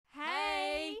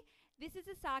This is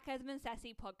the Sarcasm and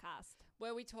Sassy podcast.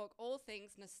 where we talk all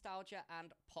things nostalgia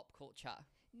and pop culture.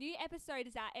 New episode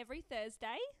is out every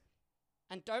Thursday.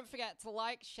 And don't forget to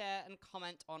like, share, and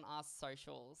comment on our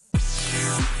socials.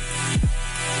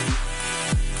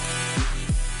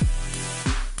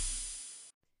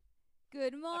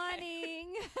 Good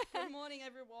morning. Good morning,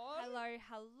 everyone. Hello.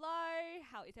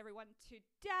 How is everyone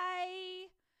today?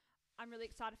 I'm really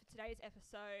excited for today's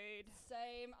episode.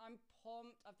 Same. I'm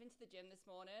pumped. I've been to the gym this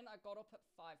morning. I got up at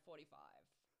 5:45.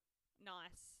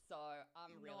 Nice. So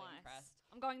I'm really Nice. impressed.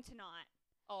 I'm going tonight.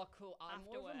 Oh, cool. I'm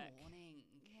After more of work. a morning.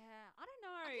 Yeah, I don't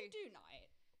know. I can do night,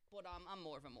 but I'm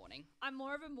more of a morning. I'm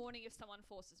more of a morning if someone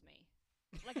forces me.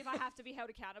 Like if I have to be held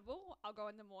accountable, I'll go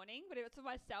in the morning. But if it's for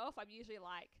myself, I'm usually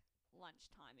like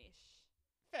lunchtime-ish.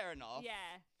 Fair enough.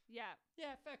 Yeah.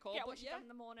 Yeah, fair call. Get but what you've yeah, done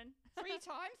in the morning. 3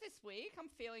 times this week. I'm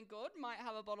feeling good. Might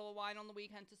have a bottle of wine on the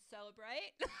weekend to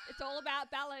celebrate. It's all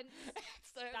about balance.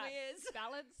 Certainly is.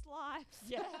 Balanced life.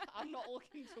 Yeah, I'm not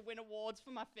looking to win awards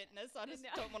for my fitness. I just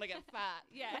don't want to get fat.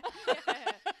 Yeah.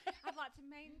 I'd like to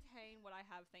maintain what I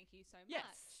have. Thank you so much.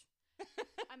 Yes.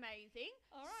 Amazing.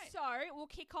 All right. So we'll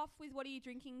kick off with what are you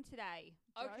drinking today?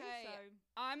 Jo? Okay. So,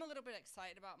 I'm a little bit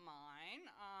excited about mine.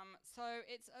 So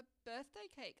it's a birthday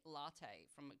cake latte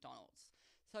from McDonald's.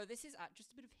 So this is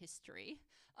just a bit of history.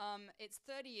 It's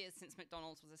 30 years since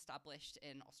McDonald's was established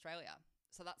in Australia.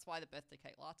 So that's why the birthday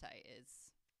cake latte is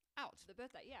out. the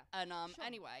birthday, yeah. And Sure.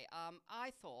 anyway,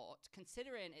 I thought,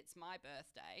 considering it's my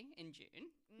birthday in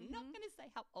June, not going to say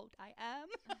how old I am.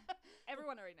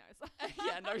 Everyone already knows.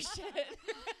 Yeah, no shit.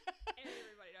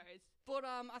 Everybody knows. But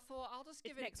I thought I'll just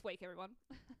give It's it. next week, everyone.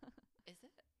 Is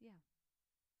it? Yeah.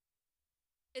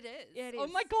 It is. Yeah, it Oh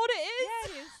is. my god, it is. Yeah,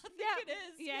 it is. I think Yeah. it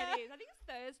is. Yeah, it is. I think it's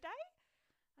Thursday.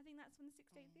 I think that's when the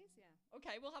 16th is, yeah.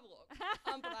 Okay, we'll have a look.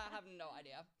 But I have no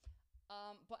idea.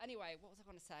 But anyway, what was I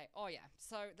going to say? Oh yeah.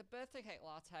 So the birthday cake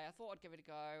latte, I thought I'd give it a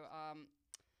go.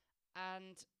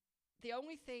 And the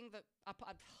only thing that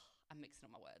I'm mixing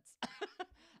up my words.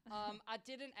 I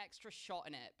did an extra shot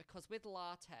in it because with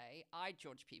latte, I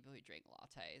judge people who drink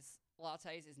lattes.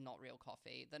 Lattes is not real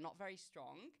coffee. They're not very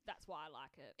strong. That's why I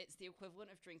like it. It's the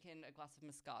equivalent of drinking a glass of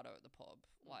Moscato at the pub.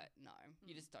 Like, no,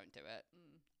 you just don't do it.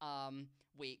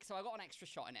 Weak. So I got an extra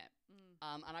shot in it.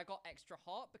 And I got extra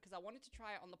hot because I wanted to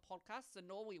try it on the podcast. So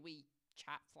normally we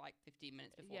chat for like 15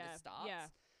 minutes before Yeah, this starts. yeah.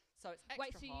 So it's extra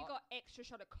Wait, so hot. you got extra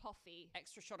shot of coffee,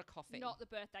 extra shot of coffee. not the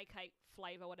birthday cake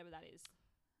flavour, whatever that is.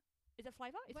 Is it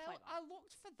flavour? It's well, flavour. I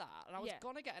looked for that and I was Yeah.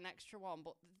 going to get an extra one,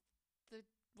 but there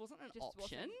wasn't an Just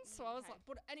option. wasn't. So I was Okay. like,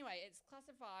 but anyway, it's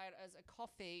classified as a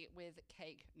coffee with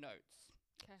cake notes.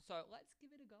 Okay. So let's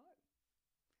give it a go.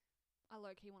 I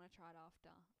low-key want to try it after.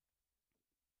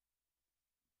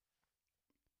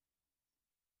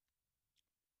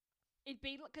 It'd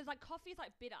be because like coffee is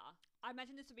like bitter. I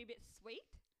imagine this would be a bit sweet,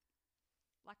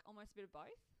 like almost a bit of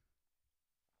both.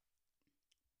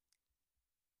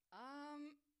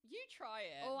 You try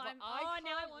it. Oh, but I'm- I oh,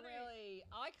 now I can't wanna-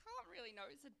 I can't really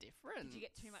notice a difference. Did you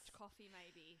get too much coffee?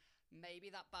 Maybe. Maybe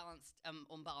that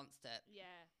unbalanced it. Yeah.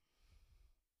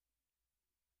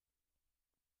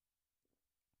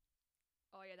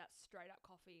 Oh yeah, that's straight up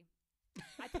coffee.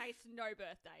 I taste no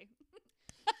birthday.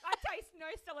 I taste no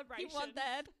celebration. You want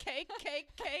that cake,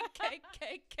 cake, cake, cake,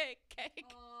 cake, cake, cake.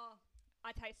 Oh,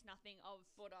 I taste nothing of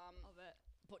But it.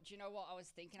 But do you know what I was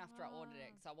thinking after I ordered it?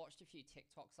 Because I watched a few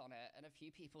TikToks on it, and a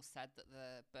few people said that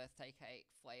the birthday cake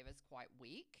flavour is quite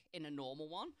weak in a normal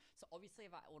one. So obviously,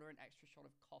 if I order an extra shot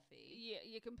of coffee, Yeah,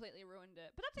 you completely ruined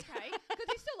it. But that's okay, because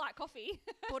you still like coffee.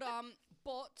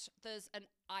 but there's an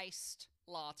iced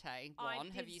latte I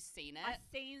one. Have did you seen it? I've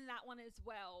seen that one as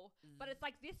well. But it's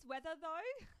like this weather,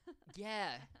 though.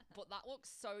 Yeah, but that looks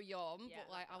so yum. Yeah,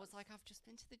 but like, that I was does. like, I've just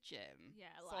been to the gym.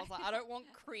 Yeah, so I was like- like, I don't want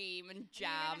cream and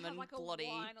jam You're gonna have and like bloody.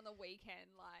 a wine on the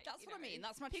weekend. Like That's you what I know, mean.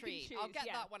 That's my pick and treat. I'll choose, get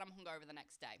yeah. that when I'm hungover the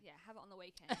next day. Yeah, have it on the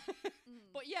weekend.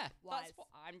 But yeah, Wise. that's what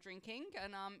I'm drinking,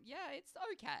 and yeah, it's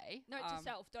okay. Note to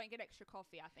self: don't get extra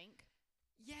coffee. I think.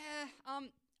 Yeah,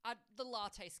 the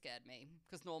latte scared me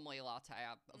because normally a latte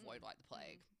I avoid like the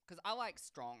plague because I like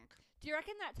strong. Do you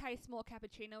reckon that tastes more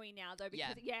cappuccino-y now though?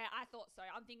 Because Yeah. I thought so.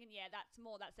 I'm thinking, that's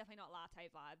definitely not latte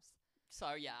vibes.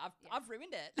 So yeah, I've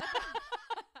ruined it.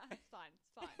 It's fine.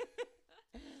 It's fine.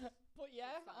 But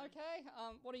yeah, It's fine.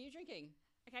 okay. What are you drinking?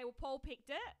 Okay, well, Paul picked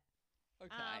it.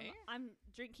 Okay. I'm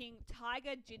drinking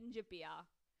Tiger Ginger Beer.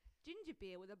 Ginger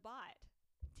beer with a bite.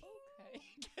 Okay.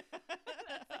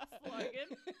 Slogan.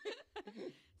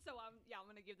 So I'm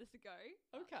gonna give this a go.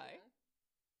 Okay.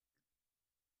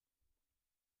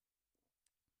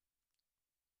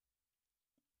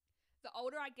 The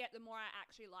older I get, the more I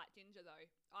actually like ginger, though.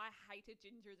 I hated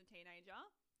ginger as a teenager.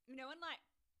 You know, when like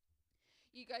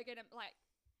You go get them, like,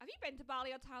 have you been to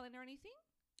Bali or Thailand or anything?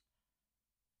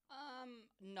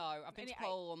 No, I've been Any to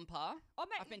Kuala Lumpur. Oh,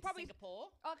 mate, I've been to probably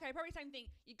Singapore. Okay, probably same thing.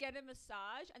 You get a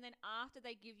massage, and then after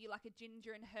they give you like a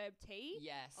ginger and herb tea.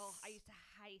 Yes. Oh, I used to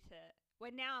hate it.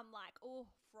 Where now I'm like, oh,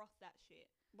 froth that shit.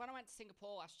 When I went to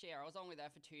Singapore last year, I was only there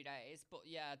for 2 days, but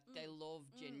yeah, they love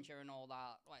ginger and all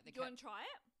that. Like, they Do you want to try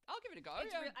it? I'll give it a go.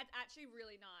 It's, Yeah. it's actually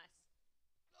really nice.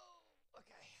 Oh,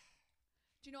 okay.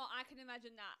 Do you know what? I can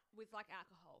imagine that with like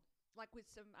alcohol, like with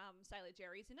some Sailor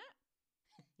Jerry's in it.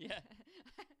 Yeah.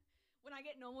 When I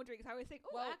get normal drinks, I always think,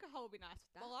 oh, Well- alcohol would be nice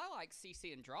with that. Well, I like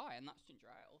CC and dry, and that's ginger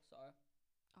ale, so.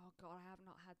 Oh God, I have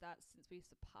not had that since we used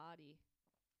to party.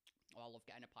 Oh, I love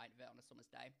getting a pint of it on a summer's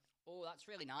day. Oh, that's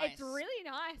really nice. It's really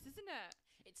nice, isn't it?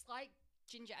 It's like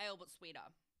ginger ale, but sweeter.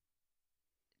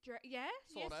 Yeah,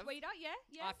 Sort of. sweeter, yeah.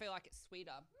 I feel like it's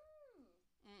sweeter.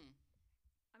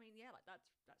 I mean, yeah, like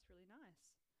that's really nice.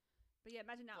 But yeah,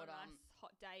 imagine that on But, a nice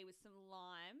hot day with some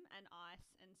lime and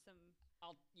ice and some.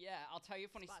 I'll tell you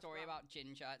a funny Spice story rum. about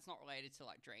ginger. It's not related to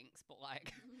like drinks, but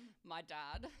like my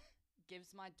dad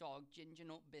gives my dog ginger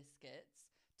nut biscuits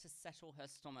to settle her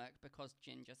stomach because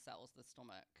ginger settles the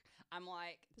stomach. I'm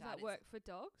like, Does Dad, that work for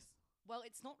dogs? well,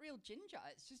 it's not real ginger.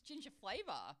 It's just ginger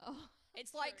flavor. Oh,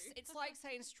 It's like true. it's like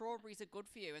saying strawberries are good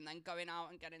for you and then going out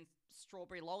and getting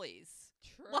strawberry lollies.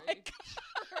 True. Like,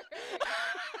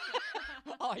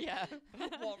 oh yeah,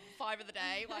 what 5 of the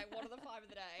day? Like one of the 5 of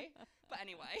the day. But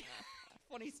anyway,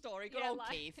 funny story. Good old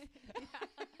Keith.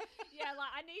 Yeah,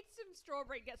 like I need some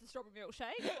strawberry. Gets a strawberry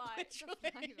milkshake. Like the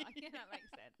Literally. flavour. Yeah, that makes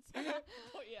sense.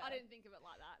 But yeah, I didn't think of it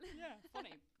like that. Yeah,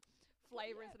 funny.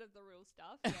 Flavor Yeah. instead of the real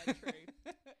stuff. Yeah,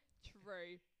 true.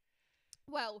 True.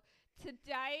 Well,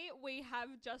 today we have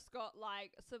just got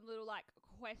like some little like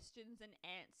questions and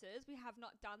answers. We have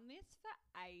not done this for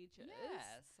ages.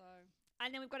 Yeah, so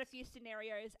And then we've got a few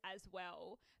scenarios as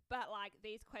well. But like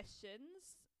these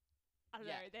questions, I don't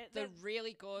know. they're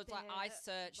really good. Like I they're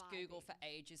searched Google vibey. for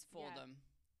ages for Yeah. them.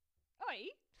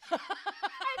 Oi,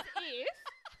 as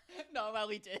if. No,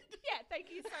 Ellie did. Yeah,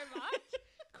 thank you so much.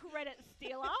 Credit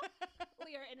stealer.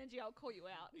 Leo Energy, I'll call you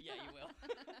out. Yeah, you will.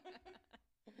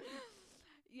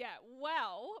 Yeah,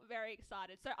 well, very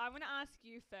excited. So I'm going to ask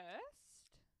you first.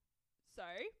 So,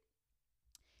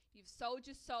 you've sold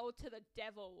your soul to the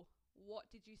devil. What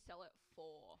did you sell it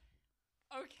for?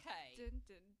 Okay. Dun,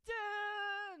 dun,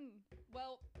 dun.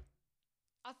 Well,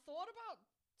 I thought about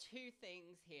 2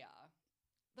 things here.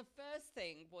 The first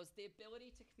thing was the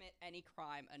ability to commit any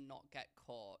crime and not get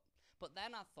caught. But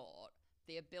then I thought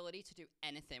the ability to do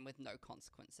anything with no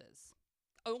consequences.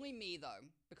 Only me, though,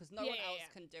 because no one else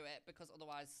can do it, because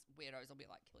otherwise weirdos will be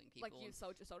like killing people. Like you've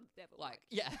sold your soul to the devil. Like,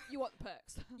 yeah. You want the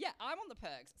perks. Yeah, I want the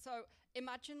perks. So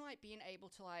imagine like being able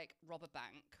to like rob a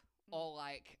bank or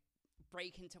like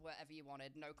break into wherever you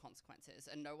wanted, no consequences,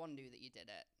 and no one knew that you did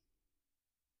it.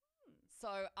 So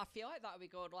I feel like that would be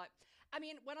good. Like, I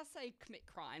mean, when I say commit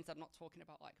crimes, I'm not talking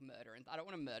about like murder, and I don't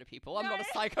want to murder people. I'm not a No.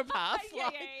 psychopath. Yeah,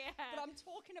 like, yeah. But I'm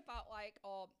talking about like,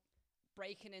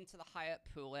 breaking into the Hyatt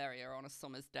pool area on a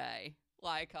summer's day,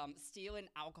 like stealing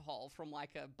alcohol from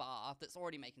like a bar that's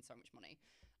already making so much money,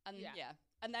 and Yeah.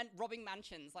 and then robbing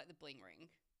mansions like the Bling Ring,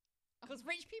 because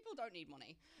rich people don't need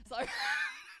money, so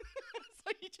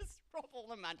so you just rob all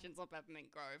the mansions on Peppermint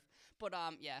Grove. But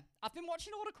yeah, I've been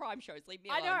watching all the crime shows. Leave me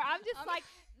I alone. know. I'm just Um, like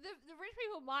the rich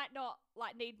people might not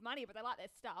like need money, but they like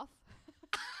their stuff.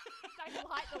 They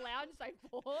like the lounge they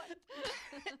bought.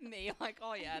 me like,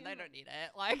 oh yeah, they don't need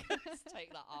it. Like, just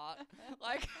take that art.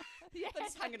 Like, Yeah. they're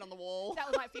just hanging on the wall. That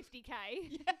was like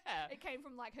 50K. Yeah. It came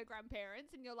from like her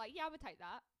grandparents, and you're like, yeah, I'm gonna take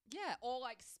that. Yeah, or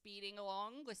like speeding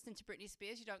along, listening to Britney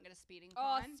Spears. You don't get a speeding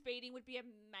Oh, fine. speeding would be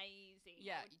amazing. I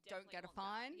Yeah, would you don't definitely get a want that.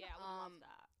 fine. Yeah, I would love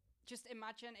that. Just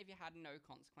imagine if you had no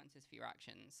consequences for your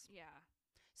actions. Yeah.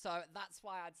 So that's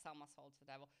why I'd sell my soul to the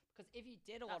devil. Because if you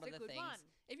did a lot That's of a the good things, one.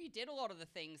 if you did a lot of the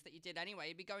things that you did anyway,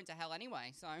 you'd be going to hell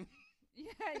anyway. So, Yeah,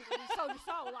 you sold your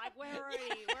soul. Like we're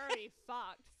already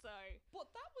fucked. So but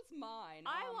that was mine.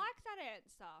 I like that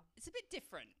answer. It's a bit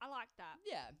different. I like that.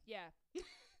 Yeah. Yeah.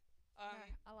 Um,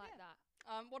 No, I like yeah.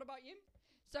 that. What about you?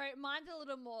 So mine's a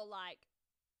little more like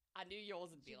I knew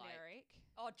yours would be like, generic.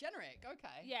 oh, generic.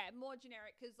 Okay. Yeah, more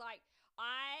generic. Because like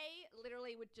I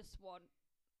literally would just want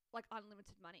like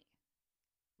unlimited money.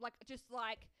 Like just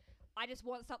like I just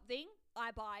want something,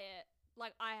 I buy it.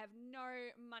 Like I have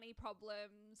no money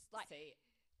problems. Like See,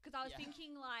 because I was Yeah.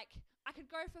 thinking like I could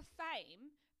go for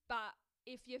fame, but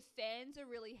if your fans are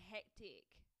really hectic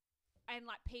and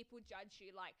like people judge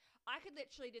you, like I could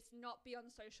literally just not be on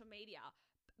social media,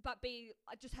 but be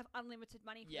just have unlimited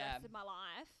money for the Yeah. rest of my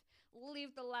life,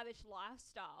 live the lavish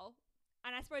lifestyle,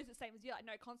 And I suppose it's the same as you, like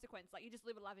no consequence. Like you just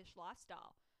live a lavish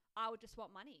lifestyle. I would just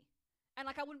want money. And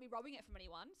like I wouldn't be robbing it from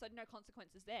anyone, so no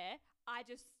consequences there.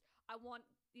 I want,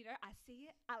 you know, I see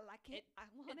it, I like it, I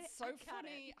want it. It's so I cut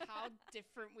funny it. how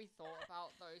different we thought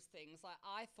about those things. Like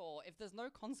I thought if there's no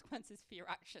consequences for your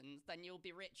actions, then you'll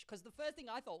be rich. Because the first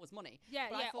thing I thought was money. Yeah,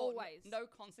 But I yeah, thought always. no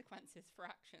consequences for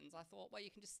actions. I thought, well,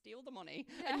 you can just steal the money,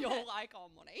 Yeah. and you're like,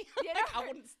 oh, money. Yeah, Like, I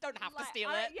no, don't have to like, steal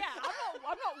I it. don't- Yeah,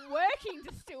 I'm not working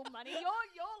to steal money.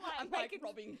 You're like I'm like making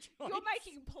robbing. you're joints.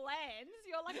 making plans.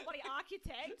 You're like a bloody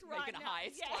architect right Making a now.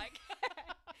 heist, Yeah. like.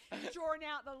 Drawing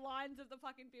out the lines of the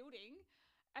fucking building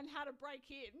and how to break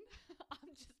in.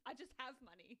 I just have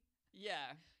money.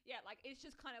 Yeah. Yeah, like it's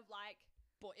just kind of like,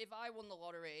 But if I won the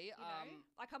lottery, you know,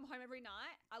 I come home every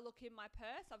night, I look in my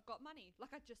purse, I've got money.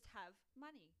 Like I just have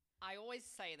money. I always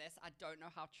say this, I don't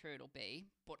know how true it'll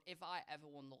be, but if I ever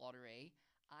won the lottery,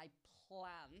 I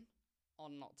plan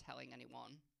on not telling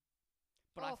anyone.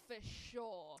 But For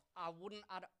sure. I wouldn't,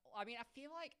 I mean, I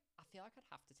feel like I'd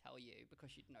have to tell you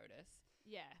because you'd notice.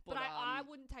 Yeah. But, But, I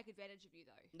wouldn't take advantage of you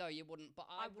though. No, you wouldn't, but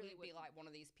I really wouldn't be wouldn't. like one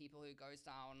of these people who goes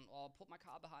down or put my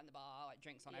car behind the bar, like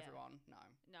drinks on Yeah. everyone. No.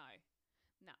 No.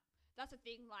 That's the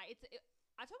thing. Like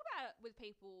I talk about it with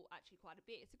people actually quite a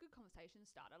bit. It's a good conversation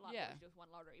starter. Like Yeah. what would you do with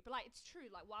one lottery? But like it's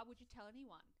true. Like why would you tell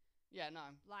anyone? Yeah,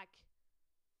 no. Like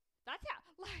that's how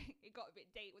like it got a bit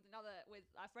deep with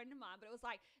a friend of mine, but it was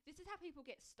like this is how people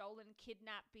get stolen,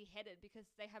 kidnapped, beheaded because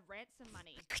they have ransom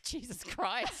money. Jesus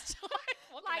Christ.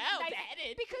 What Like, the hell, they-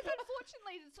 beheaded? Because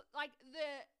unfortunately, like the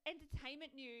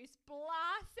entertainment news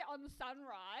blasts it on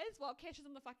Sunrise while Kesha's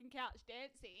on the fucking couch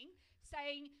dancing,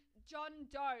 saying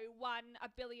John Doe won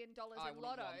 $1 billion I in wouldn't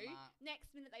lotto. want that.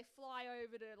 Next minute they fly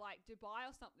over to like Dubai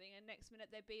or something, and next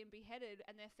minute they're being beheaded,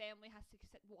 and their family has to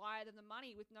wire them the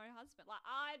money with no husband. Like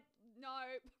I know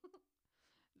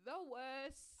the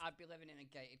worst. I'd be living in a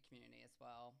gated community as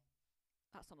well.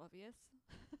 That's not obvious.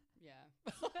 Yeah.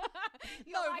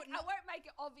 No, like, but I won't make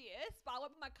it obvious, but I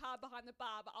won't put my car behind the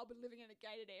bar, but I'll be living in a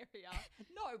gated area.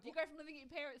 no, If you go from living at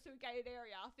your parents to a gated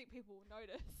area, I think people will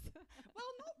notice.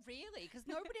 well, not really, because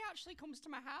nobody actually comes to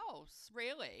my house,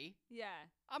 really. Yeah.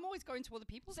 I'm always going to other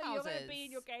people's So houses. you're going to be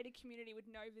in your gated community with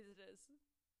no visitors.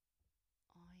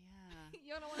 Oh, yeah.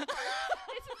 You're going to want to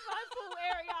this is my pool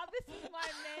area, this is my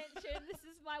mansion, this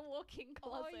is my walk-in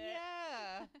Oh, closet.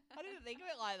 yeah. I didn't think of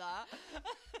it like that.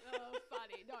 Oh,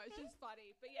 funny. No, it's just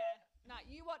funny. But yeah, no,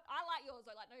 I like yours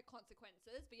though, like no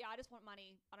consequences. But yeah, I just want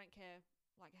money. I don't care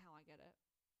like how I get it.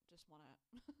 Just want it.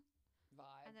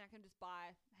 Vibe. And then I can just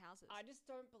buy houses. I just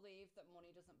don't believe that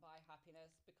money doesn't buy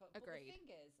happiness because but the Agreed. thing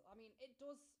is, I mean, it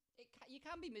does. You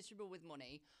can be miserable with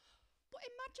money, but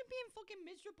imagine being fucking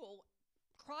miserable,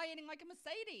 crying in like a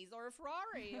Mercedes or a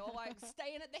Ferrari or like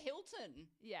staying at the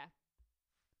Hilton. Yeah.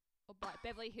 Or like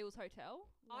Beverly Hills Hotel.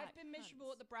 I've Like, been miserable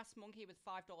at cunts. the Brass Monkey with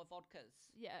 $5 vodkas.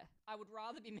 Yeah. I would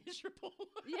rather be miserable.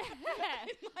 Yeah.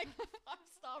 in like a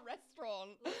 5-star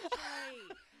restaurant.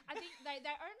 Literally. I think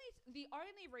the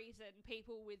only reason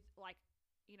people with like,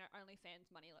 you know, OnlyFans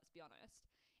money, let's be honest,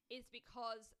 is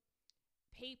because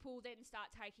people then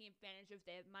start taking advantage of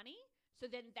their money. So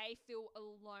then they feel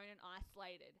alone and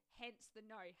isolated. Hence the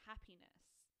no happiness.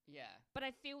 Yeah. But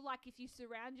I feel like if you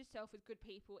surround yourself with good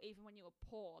people, even when you're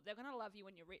poor, they're going to love you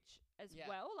when you're rich as Yeah.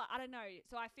 well. Like, I don't know.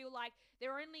 So I feel like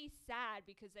they're only sad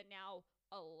because they're now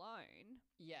alone.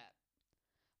 Yeah.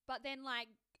 But then, like,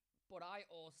 But I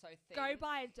also think go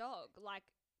buy a dog. Like,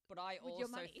 But I with your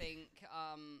also money. think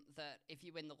that if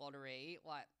you win the lottery,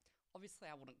 like obviously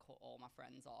I wouldn't cut all my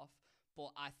friends off,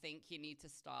 but I think you need to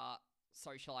start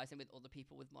socializing with other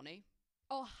people with money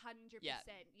 100%. Yeah.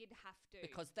 You'd have to.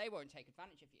 because they won't take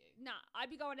advantage of you. Nah, I'd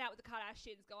be going out with the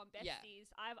Kardashians, going Yeah.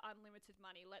 besties. I have unlimited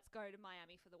money. Let's go to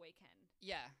Miami for the weekend.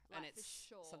 Yeah, and Like, for it's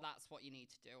sure. so that's what you need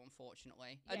to do,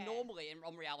 unfortunately. Yeah. And normally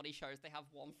on reality shows they have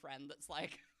one friend that's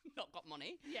like not got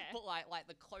money, Yeah. but like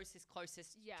the closest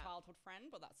Yeah. childhood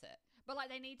friend, but that's it. But like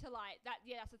they need to like that.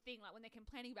 Yeah, that's the thing. Like when they're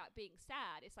complaining about being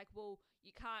sad, it's like, well,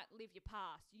 you can't live your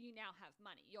past. You now have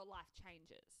money. Your life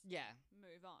changes. Yeah,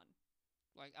 Move on.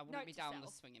 like I wouldn't Note be to down the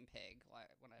self. swinging pig like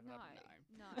whenever No,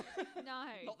 no. no.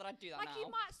 Not that I'd do that Like now. you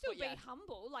might still but be yeah.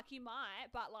 humble. Like you might,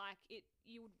 but like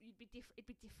you'd be different. It'd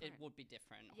be different. It would be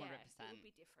different, 100%. Yeah, it would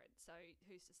be different. So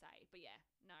who's to say? But yeah,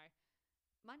 no,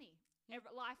 money.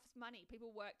 Life's money.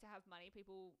 People work to have money.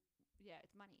 People, yeah,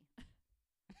 it's money.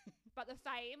 But the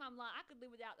fame, I'm like, I could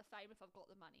live without the fame if I've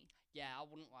got the money. Yeah, I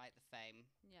wouldn't like the fame.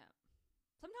 Yeah.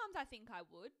 Sometimes I think I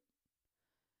would,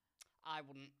 I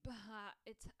wouldn't. but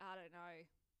I don't know.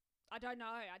 I don't know.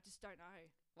 I just don't know.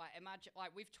 Like imagine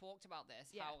like we've talked about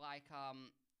this Yeah. how like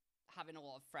having a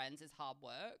lot of friends is hard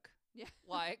work. Yeah.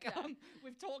 Like, Yeah.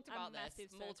 we've talked A about this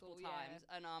massive multiple circle, yeah. times,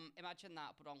 and imagine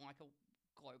that, but on like a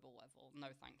global level.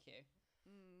 No, thank you.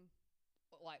 Mm.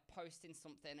 Like posting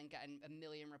something and getting a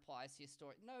million replies to your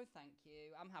story. No, thank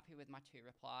you. I'm happy with my 2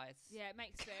 replies. Yeah, it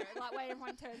makes fair. Like when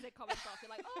everyone turns their comments off,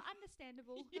 you're like, oh,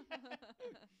 understandable. Yeah.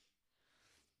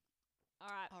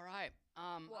 All right. All right.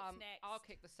 What's next? I'll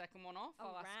kick the second one off.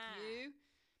 I'll ask Alright.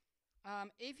 you.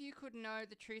 If you could know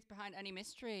the truth behind any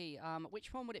mystery,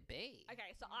 which one would it be?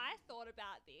 Okay, so I thought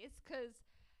about this because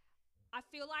I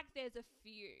feel like there's a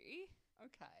few.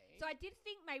 Okay. So I did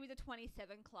think maybe the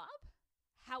 27 Club.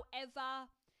 However,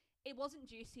 it wasn't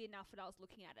juicy enough when I was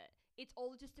looking at it. It's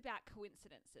all just about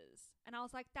coincidences. And I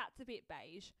was like, that's a bit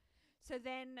beige. So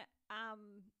then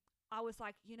I was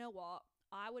like, you know what?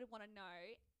 I would want to know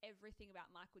everything about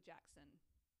Michael Jackson.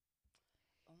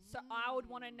 So I would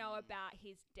want to know about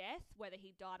his death, whether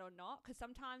he died or not. Because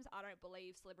sometimes I don't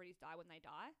believe celebrities die when they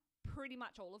die. Pretty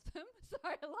much all of them. So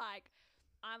like,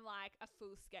 I'm like a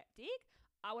full skeptic.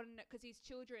 I want to know, because his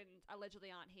children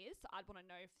allegedly aren't his. So I'd want to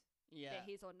know if they're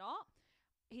his or not.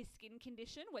 His skin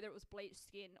condition, whether it was bleached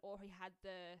skin or he had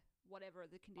the whatever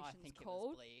the condition's I think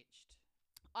called. it was bleached.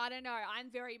 I don't know.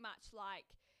 I'm very much like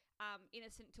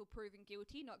innocent till proven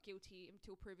guilty, not guilty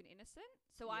until proven innocent.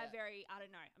 So I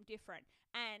don't know. I'm different.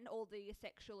 And all the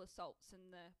sexual assaults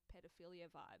and the pedophilia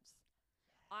vibes.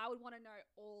 I would want to know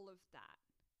all of that.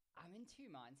 I'm in 2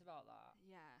 minds about that.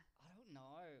 Yeah. I don't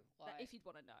know. Like, if you'd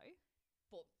want to know.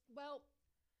 But, well,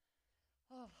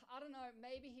 I don't know.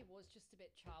 Maybe he was just a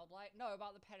bit childlike. No,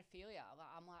 about the pedophilia.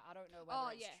 Like, I'm like, I don't know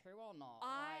whether it's true or not.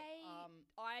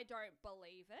 I don't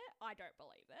believe it. I don't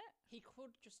believe it. He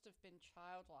could just have been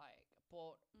childlike,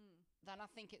 but then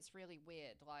I think it's really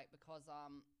weird, like, because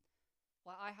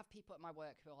like I have people at my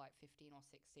work who are like 15 or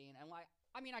 16, and like,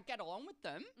 I mean, I get along with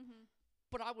them,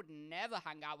 but I would never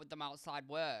hang out with them outside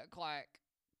work. Like,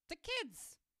 the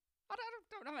kids, I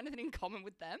don't have anything in common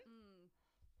with them.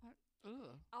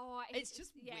 Ugh. Oh, it's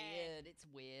just weird. It's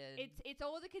weird. It's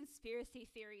all the conspiracy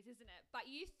theories, isn't it? But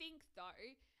you think though,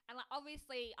 and like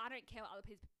obviously, I don't care what other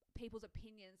people's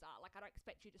opinions are. Like I don't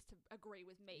expect you just to agree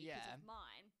with me because of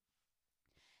mine.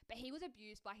 But he was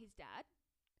abused by his dad,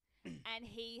 and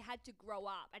he had to grow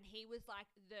up, and he was like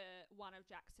the one of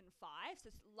Jackson 5.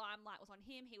 So limelight was on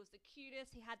him. He was the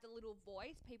cutest. He had the little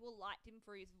voice. People liked him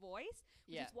for his voice,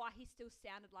 which is why he still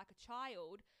sounded like a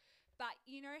child. But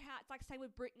you know how it's like, same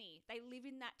with Britney. They live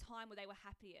in that time where they were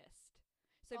happiest.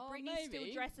 So Britney still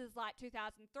dresses like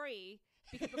 2003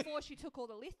 because before she took all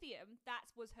the lithium, that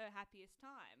was her happiest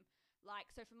time. Like,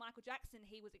 so for Michael Jackson,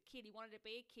 he was a kid. He wanted to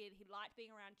be a kid. He liked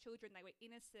being around children. They were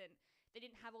innocent. They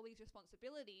didn't have all these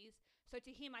responsibilities. So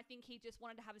to him, I think he just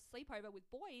wanted to have a sleepover with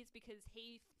boys because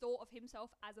he thought of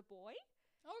himself as a boy.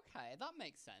 Okay, that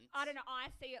makes sense. I don't know.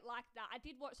 I see it like that. I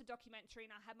did watch the documentary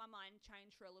and I had my mind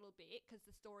change for a little bit because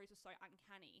the stories were so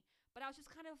uncanny. But I was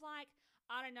just kind of like,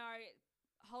 I don't know.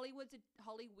 Hollywood's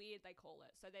Holly weird, they call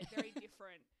it. So they're very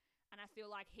different. And I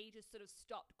feel like he just sort of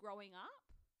stopped growing up.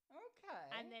 Okay.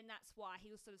 And then that's why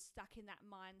he was sort of stuck in that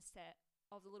mindset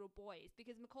of the little boys.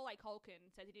 Because Macaulay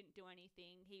Culkin says he didn't do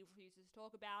anything. He refuses to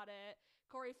talk about it.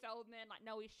 Corey Feldman, like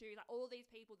no issues. Like all these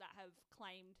people that have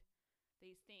claimed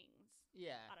these things.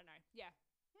 Yeah. I don't know. Yeah.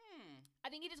 I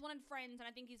think he just wanted friends, and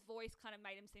I think his voice kind of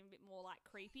made him seem a bit more like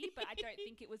creepy, but I don't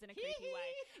think it was in a creepy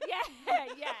way.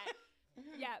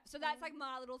 Yeah. So that's like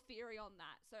my little theory on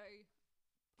that. So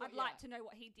I'd like to know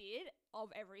what he did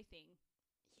of everything.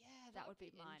 Yeah, that would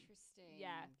be mine. Interesting.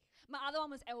 Yeah. My other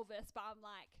one was Elvis, but I'm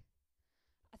like,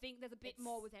 I think there's a bit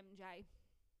more with MJ.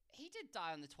 He did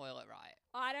die on the toilet, right?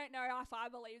 I don't know if I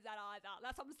believe that either.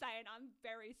 That's what I'm saying. I'm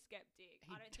very skeptic.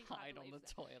 I don't think I died on believe the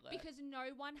that. toilet. Because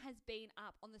no one has been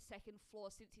up on the second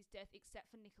floor since his death except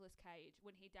for Nicolas Cage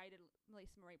when he dated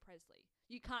Melissa Marie Presley.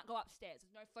 You can't go upstairs.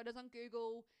 There's no photos on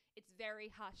Google. It's very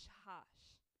hush-hush.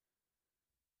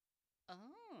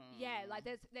 Oh. Yeah, like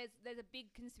there's a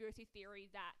big conspiracy theory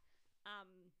that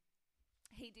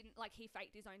he didn't, like, he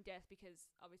faked his own death because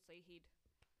obviously he'd,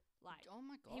 like, oh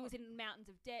my God, he was in mountains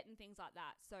of debt and things like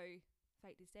that, so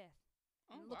faked his death.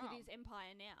 And look at his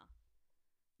empire now.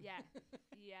 Yeah.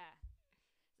 Yeah.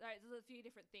 So there's a few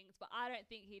different things, but I don't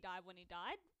think he died when he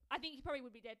died. I think he probably would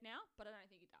be dead now, but I don't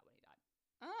think he died when he died.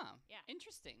 Oh, yeah,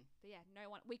 interesting. But yeah, no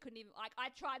one. We couldn't even, like. I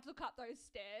tried to look up those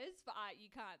stairs, but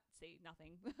you can't see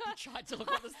nothing. You tried to look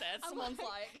up the stairs. Someone's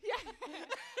like, yeah.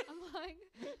 I'm like,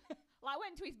 well, I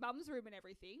went to his mum's room and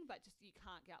everything, but just you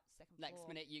can't get up the second floor. Next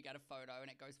minute, you get a photo and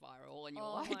it goes viral, and you're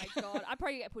oh like, my God, I'd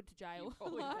probably get put to jail. You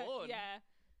probably would. Yeah,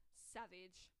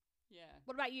 savage. Yeah.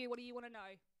 What about you? What do you want to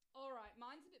know? All right,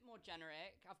 mine's a bit more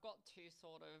generic. I've got two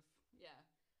sort of, yeah.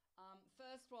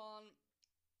 First one,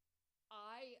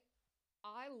 I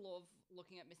I love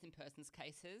looking at missing persons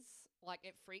cases. Like,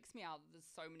 it freaks me out that there's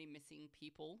so many missing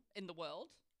people in the world.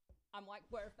 I'm like,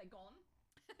 where have they gone?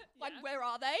 Like, where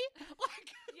are they? Like,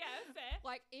 Yeah, fair.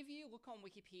 like, if you look on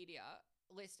Wikipedia,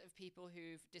 list of people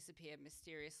who've disappeared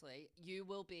mysteriously, you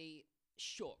will be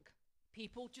shook.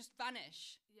 People just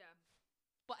vanish. Yeah.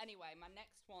 But anyway, my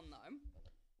next one though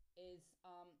is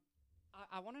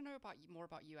I want to know more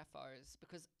about UFOs,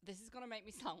 because this is going to make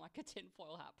me sound like a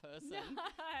tinfoil hat person. No.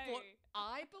 But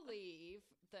I believe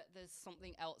that there's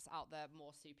something else out there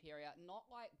more superior, not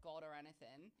like God or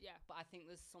anything, Yeah. but I think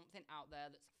there's something out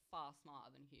there that's far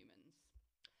smarter than humans.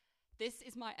 This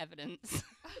is my evidence.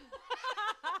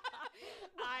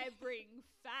 I bring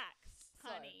facts, So,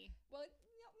 honey. Well,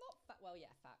 not well,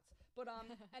 yeah, facts. But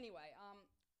anyway,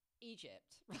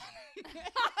 Egypt.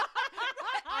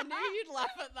 I knew you'd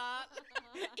laugh at that.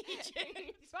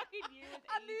 Egypt. Fucking you with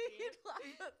I knew Egypt. you'd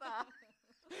laugh at that.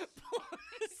 But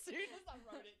as soon as I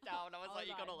wrote it down, I was like,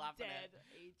 you gotta laugh at it.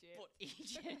 Egypt. But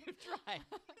Egypt, right?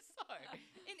 So,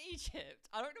 in Egypt,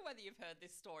 I don't know whether you've heard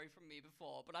this story from me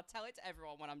before, but I tell it to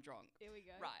everyone when I'm drunk. Here we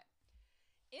go. Right.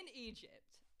 In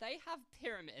Egypt, they have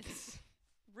pyramids,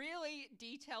 really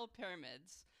detailed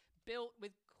pyramids built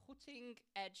with cutting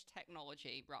edge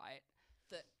technology, right?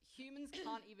 That humans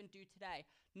can't even do today.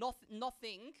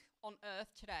 Nothing on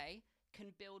Earth today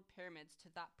can build pyramids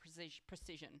to that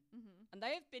precision. Mm-hmm. And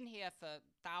they have been here for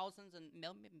thousands and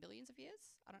millions of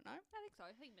years. I don't know. I think so.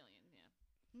 I think million, yeah.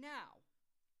 Now,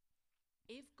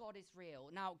 if God is real,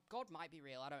 now God might be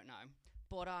real, I don't know.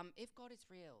 But if God is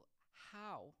real,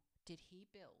 how did he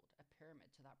build a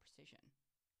pyramid to that precision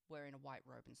wearing a white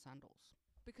robe and sandals?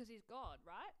 Because he's God,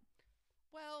 right?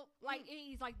 Well, Like,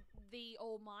 he's like the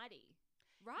Almighty,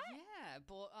 right? yeah,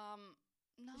 but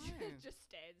no. Just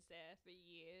stands there for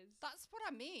years. That's what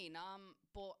I mean.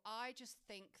 But I just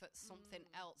think that something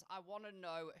else. I want to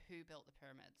know who built the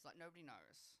pyramids. Like, nobody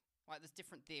knows. Like, there's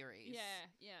different theories. Yeah,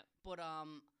 yeah. But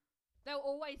There'll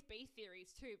always be theories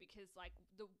too, because like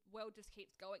the world just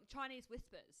keeps going. Chinese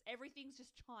whispers. Everything's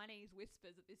just Chinese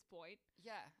whispers at this point.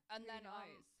 yeah, and Who then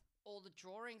knows? all the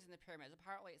drawings in the pyramids.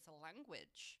 Apparently, it's a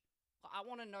language. Like, I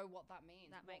want to know what that means.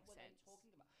 That What makes were they sense.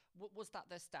 talking about? Was that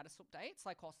their status updates?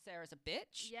 Like, oh, Sarah's a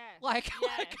bitch. Yeah. Like,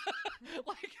 Yeah.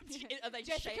 like, are they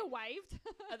Jessica waved.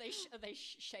 are they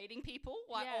shading people?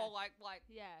 Like, Yeah. or like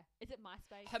Yeah. Is it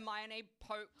MySpace? Hermione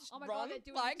poked Oh my Ron, god, they're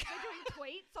doing, like, they're doing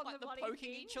tweets on like the they're bloody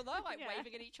poking thing. each other, like Yeah.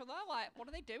 waving at each other. Like, what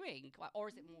are they doing? Like, or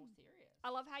is it more serious? I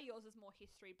love how yours is more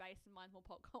history based and mine's more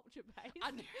pop culture based.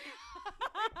 I knew,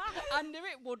 I knew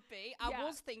it would be. I Yeah,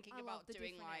 was thinking I love about the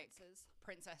doing different like answers.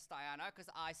 Princess Diana, because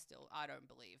I don't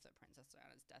believe that Princess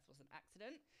Diana's death was an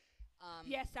accident.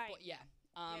 Yeah, same. But yeah.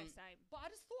 Yeah, same. But I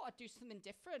just thought I'd do something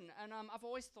different, and I've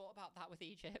always thought about that with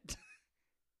Egypt.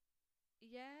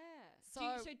 Yeah.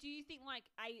 So- So do you think like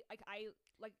I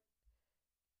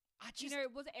do you know,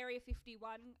 was it Area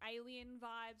 51 alien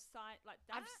vibes site like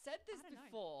that? I've said this I don't know.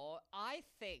 before. I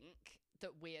think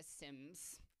that we're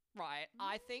Sims, right?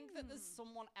 I think that there's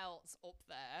someone else up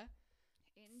there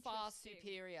far Interesting.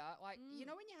 superior. Like, you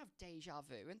know when you have deja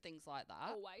vu and things like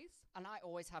that? Always. And I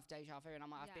always have deja vu, and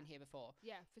I'm like, I've Yeah. been here before.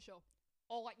 Yeah, for sure.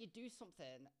 Or like you do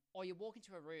something, or you walk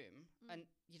into a room, and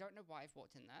you don't know why you've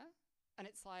walked in there. And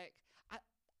it's like,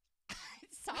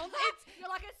 it sounds, You're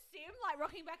like a sim, like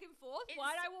rocking back and forth.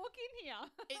 Why did I walk in here?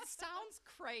 it sounds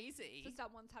crazy. So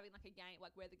someone's having like a game,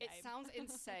 like we're the game. It sounds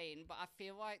insane, but I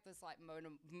feel like there's like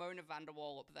Mona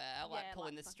Vanderwall up there, like Yeah,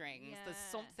 pulling like the fucking- strings. There's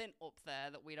yeah. something up there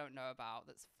that we don't know about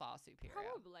that's far superior.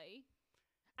 Probably.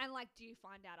 And like, do you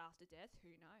find out after death? Who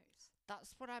knows?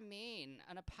 That's what I mean.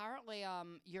 And apparently,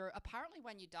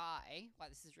 when you die, like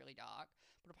this is really dark,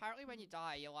 but apparently when you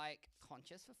die, you're like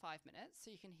conscious for 5 minutes,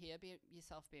 so you can hear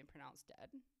yourself being pronounced dead.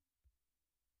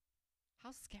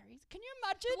 How scary! Can you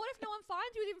imagine? But what if no one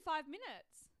finds you within 5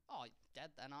 minutes? Oh, you're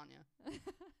dead then, aren't you?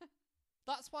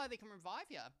 That's why they can revive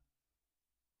you.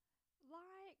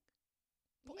 Like,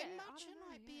 But yeah, I don't imagine know,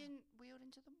 like yeah. being wheeled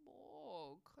into the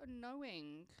morgue and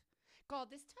knowing. God,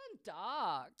 this turned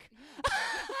dark. But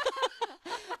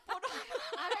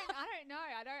I don't know.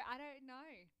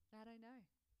 I don't know.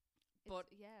 But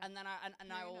yeah. and then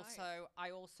I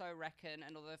Who also reckon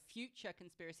another future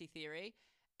conspiracy theory: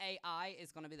 AI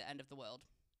is going to be the end of the world.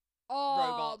 Oh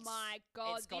robots. my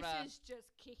god, It's gotta- this is just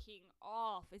kicking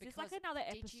off. Is this like Because another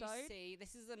Did you episode? see?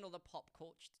 This is another pop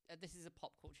culture. This is a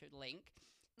pop culture link.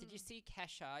 Did you Mm. see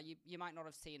Kesha? You might not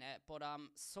have seen it, but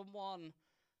someone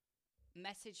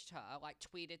messaged her, like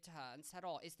tweeted to her and said,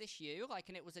 "Oh, is this you?" Like,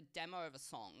 and it was a demo of a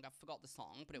song. I forgot the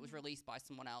song, but it was released by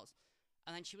someone else.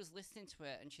 And then she was listening to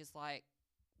it, and she's like,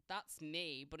 "That's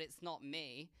me, but it's not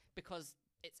me because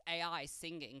it's AI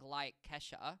singing like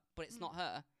Kesha, but it's not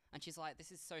her. And she's like,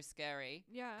 this is so scary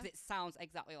Yeah. because it sounds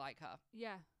exactly like her.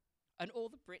 Yeah. And all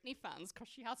the Britney fans, because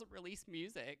she hasn't released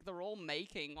music, they're all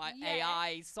making like Yeah.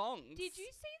 AI songs. Did you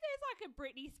see there's like a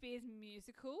Britney Spears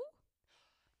musical?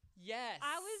 Yes.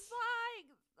 I was like,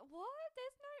 what?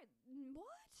 There's no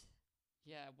what?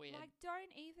 Yeah, weird. Like,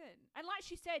 don't even. And like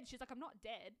she said, she's like, I'm not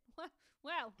dead.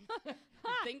 Well, You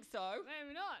think so?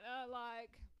 maybe not.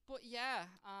 Like, But yeah,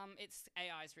 it's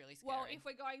AI's really scary. well, if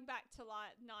we're going back to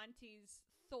like 90s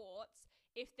thoughts,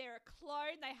 if they're a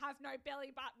clone, they have no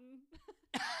belly button.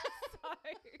 So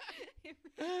if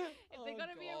they're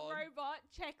going to be a God. robot,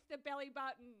 check the belly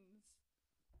buttons.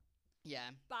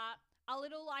 Yeah. But a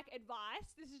little like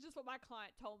advice, this is just what my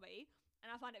client told me, and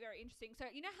I find it very interesting. So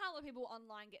you know how a lot of people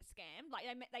online get scammed? Like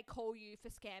they call you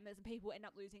for scammers and people end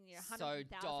up losing hundreds So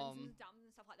of thousands and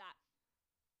stuff like that.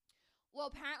 Well,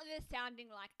 apparently they're sounding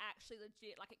like actually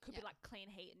legit. Like it could be like clean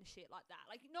heat and shit like that.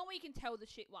 Like normally you can tell the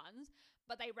shit ones,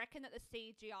 but they reckon that the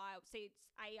CGI,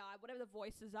 AI, whatever the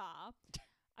voices are,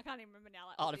 I can't even remember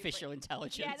now. Like Artificial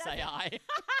intelligence that's- AI.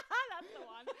 That's the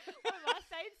one. What am I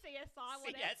saying? CSI.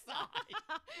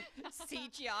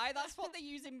 CGI. That's what they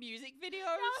use in music videos.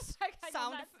 No, it's okay, no,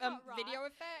 Sound that's not right. video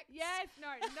effects. Yes, no,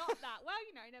 not that. Well,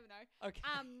 you never know. Okay.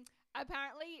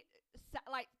 Apparently,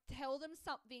 like tell them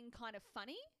something kind of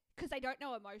funny because they don't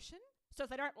know emotion. So if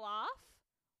they don't laugh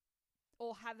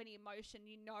or have any emotion,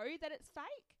 you know that it's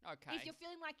fake. Okay. If you're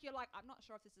feeling like you're like, I'm not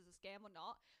sure if this is a scam or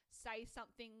not, say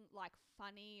something like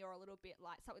funny or a little bit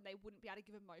like something they wouldn't be able to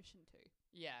give emotion to.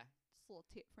 Yeah. Just a little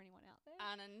tip for anyone out there.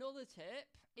 And another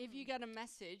tip, if you get a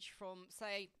message from,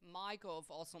 say, MyGov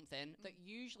or something that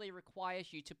usually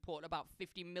requires you to put about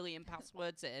 50 million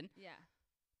passwords in, Yeah.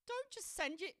 don't just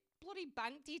send your bloody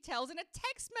bank details in a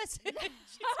text message.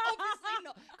 It's obviously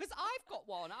not. Because I've got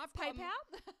one.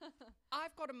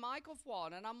 I've got a MyGov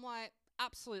one, and I'm like,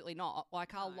 absolutely not.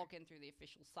 Like, I'll No. log in through the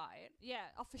official site. Yeah,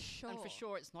 oh, for sure. And for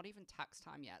sure, it's not even tax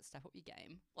time yet. Step up your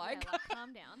game. Yeah, Like,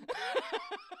 calm down.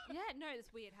 Yeah, no,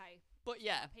 it's weird, hey. but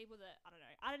yeah, People that,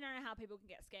 I don't know how people can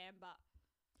get scammed, but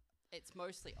it's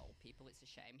mostly old people. It's a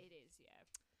shame. it is, yeah.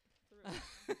 It's a real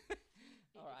shame.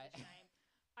 All It is right. a shame.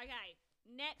 Okay,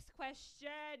 next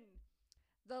question.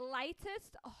 The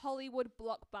latest Hollywood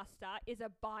blockbuster is a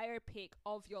biopic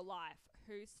of your life.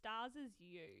 Who stars as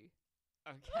you?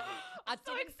 Okay. I'm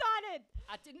so excited.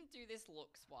 I didn't do this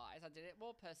looks wise. I did it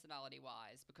more personality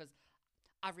wise because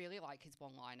I really like his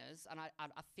one liners, and I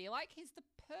feel like he's the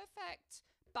perfect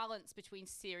balance between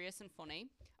serious and funny.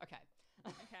 Okay.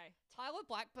 Okay. Tyler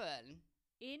Blackburn.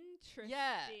 Interesting.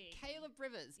 Yeah. Caleb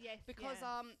Rivers. Yes. Because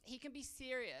yeah. he can be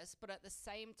serious, but at the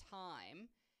same time,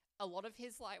 a lot of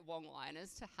his like one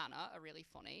liners to Hannah are really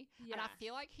funny. Yeah. And I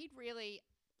feel like he'd really,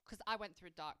 because I went through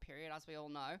a dark period, as we all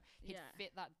know, he'd Yeah.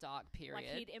 fit that dark period. Like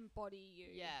he'd embody you.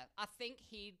 Yeah, I think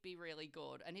he'd be really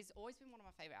good, and he's always been one of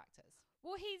my favorite actors.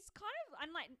 Well, he's kind of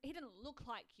unlike. He didn't look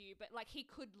like you, but like he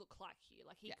could look like you.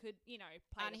 Like he Yeah. could,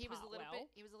 play. And the he was a part little well. bit.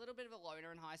 He was a little bit of a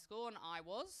loner in high school, and I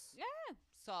was. Yeah.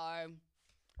 So,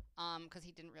 because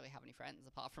he didn't really have any friends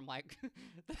apart from like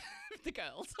the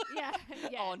girls. Yeah.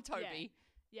 Yeah. Oh, and Toby.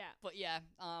 Yeah. But yeah,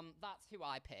 that's who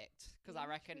I picked because I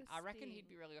reckon he'd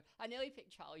be really good. I nearly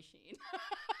picked Charlie Sheen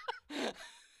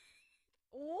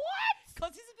What?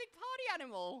 because he's a big party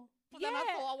animal. But then I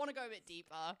Yeah. thought I want to go a bit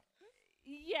deeper.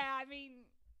 Yeah. I mean,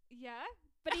 yeah.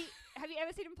 But have you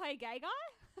ever seen him play a gay guy?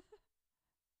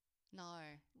 No.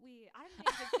 Weird. I don't think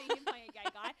you could see him playing a gay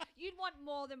guy. You'd want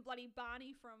more than bloody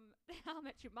Barney from How I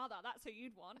Met Your Mother. That's who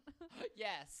you'd want.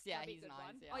 Yes. Yeah, That'd be a he's good nice.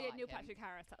 one. Yeah, Oh I yeah, like Neil him. Patrick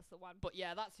Harris. That's the one. But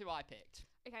yeah, that's who I picked.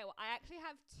 Okay. Well, I actually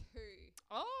have two.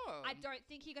 Oh. I don't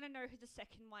think you're gonna know who the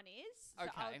second one is. So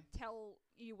I'll Okay. tell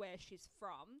you where she's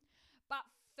from. But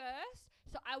first,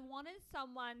 so I wanted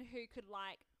someone who could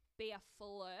like be a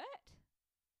flirt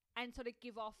and sort of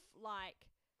give off like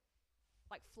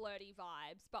flirty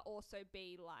vibes, but also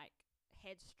be like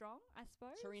headstrong, I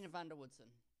suppose. Serena van der Woodsen.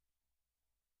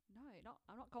 No,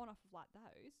 I'm not going off of like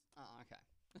those Oh, okay.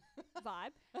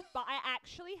 vibe. But I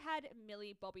actually had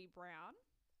Millie Bobby Brown.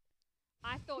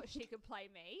 I thought she could play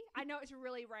me. I know it's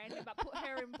really random, but put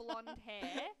her in blonde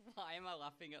hair. Why am I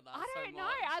laughing at that I don't know.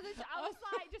 I was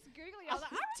like just googling. I was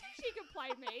like, I don't think she could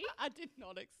play me. I did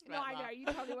not expect No, I that. know you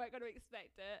probably weren't going to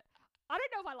expect it. I don't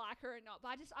know if I like her or not, but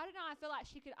I don't know. I feel like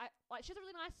she could. She has a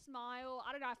really nice smile.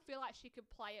 I don't know. I feel like she could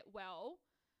play it well.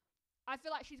 I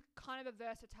feel like she's kind of a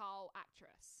versatile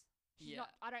actress. She's Yeah. not.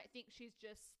 I don't think she's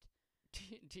just.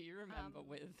 Do you remember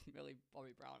with Millie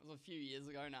Bobby Brown? It was a few years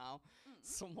ago now. Mm.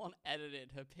 Someone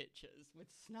edited her pictures with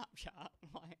Snapchat,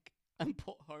 and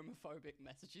put homophobic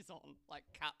messages on, like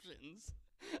captions.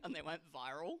 and they went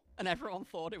viral, and everyone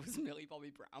thought it was Millie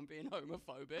Bobby Brown being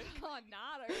homophobic. Oh,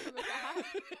 nah, I don't remember that.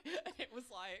 It was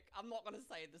like, I'm not going to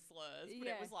say the slurs, but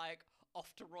Yeah. it was like,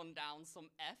 off to run down some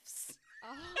Fs.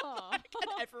 Oh. And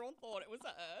everyone thought it was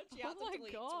her. She had Oh to my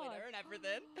delete God. Twitter and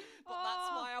everything. But that's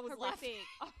why I was laughing.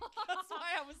 horrific. That's why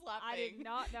I was laughing. I did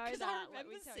not know Because that. I let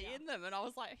me remember tell ya. seeing them, and I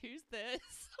was like, "Who's this?"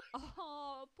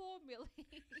 Oh, poor Millie.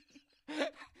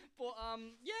 But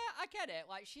yeah, I get it.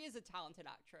 Like, she is a talented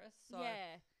actress. So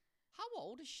Yeah. how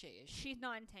old is she? She's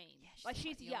 19. Yeah, like, quite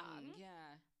she's young.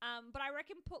 Yeah. But I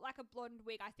reckon put like a blonde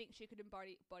wig. I think she could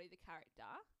embody the character.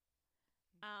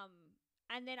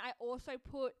 And then I also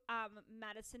put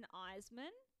Madison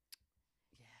Eisman.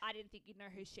 Yeah. I didn't think you'd know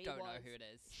who she Don't was. know who it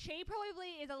is. She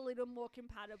probably is a little more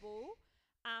compatible.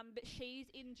 But she's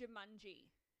in Jumanji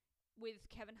with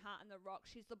Kevin Hart and The Rock.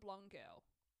 She's the blonde girl.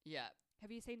 Yeah.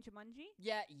 Have you seen Jumanji?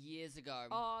 Yeah, years ago.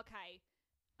 Oh, okay.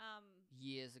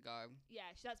 Years ago.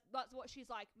 Yeah, that's what she's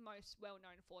like most well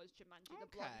known for is Jumanji, the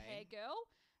blonde hair Okay. girl.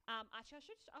 Actually,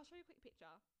 I'll show you a quick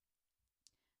picture.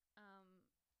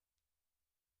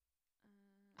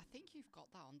 I think you've got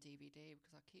that on DVD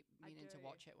because I keep I meaning to do.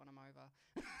 watch it when I'm over.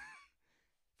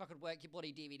 If I could work your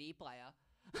bloody DVD player.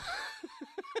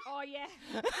 Oh yeah,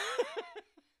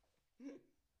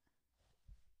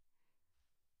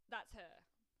 that's her.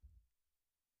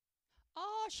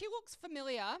 Oh, she looks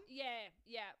familiar. Yeah.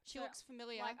 She So, looks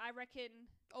familiar. like I reckon.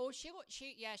 Oh, she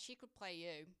could play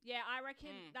you. Yeah, I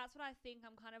reckon Mm. that's what I think.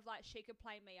 I'm kind of like she could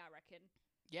play me. I reckon.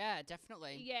 Yeah,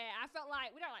 definitely. Yeah, I felt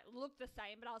like we don't like look the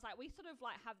same, but I was like we sort of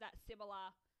like have that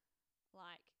similar,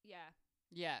 like yeah.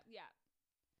 Yeah.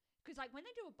 Because like when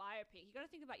they do a biopic, you got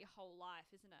to think about your whole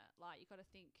life, isn't it? Like you got to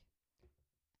think,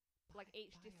 like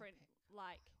each different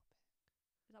like.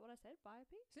 Is that what I said?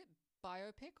 Biopic? Is it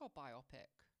biopic or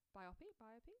biopic? Biopic?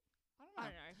 I don't I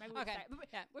know. don't know. Maybe we Okay. say,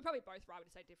 Yeah. we're probably both right.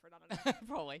 We just say different. I don't know.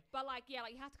 Probably. But like, yeah,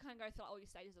 like you have to kind of go through like, all your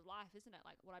stages of life, isn't it?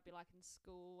 Like what I'd be like in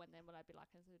school, and then what I'd be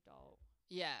like as an adult.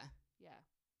 Yeah. Yeah.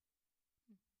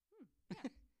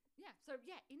 Yeah. Yeah. So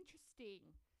yeah, interesting.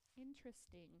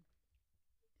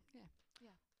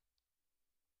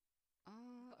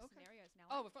 Got Okay. scenarios now.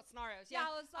 Oh, we've got scenarios. yeah. Yeah.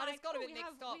 I was I like, just got a oh, bit we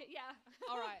mixed have- up. yeah.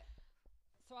 All right.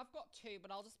 So I've got two, but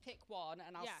I'll just pick one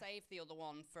and I'll Yeah. save the other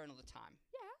one for another time.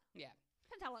 Yeah. Yeah.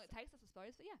 Depends how long it takes, I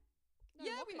suppose. But yeah.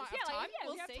 Yeah, we whoppers. might have like, time. Yeah,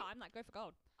 We'll if we see. have time. Like, go for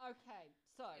gold. Okay.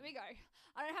 So Here we go.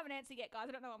 I don't have an answer yet, guys.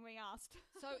 I don't know what I'm being asked.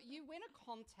 so you win a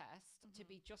contest to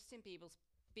be Justin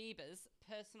Bieber's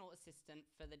personal assistant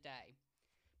for the day.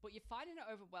 But you're finding it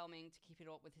overwhelming to keep it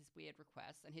up with his weird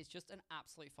requests, and he's just an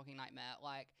absolute fucking nightmare.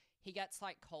 Like, he gets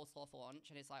like coleslaw for lunch,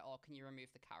 and he's like, "Oh, can you remove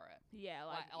the carrot?" Yeah,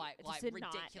 Like it's a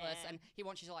ridiculous, nightmare. and he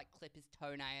wants you to like clip his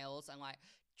toenails and like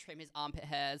trim his armpit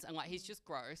hairs, and like he's just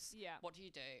gross. Yeah. What do you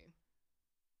do?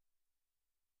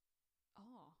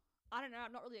 Oh, I don't know.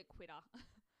 I'm not really a quitter.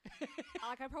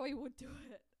 Like, I probably would do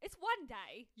it. It's one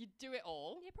day. You do it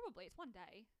all. Yeah, probably. It's one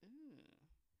day. Ooh.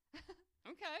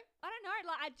 Okay. I don't know.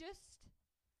 Like,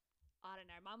 I don't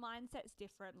know. My mindset's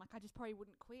different. Like, I just probably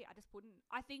wouldn't quit. I just wouldn't.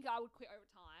 I think I would quit over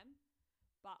time.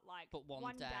 But, like, But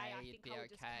one day I you'd think be I would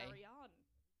just okay. carry on.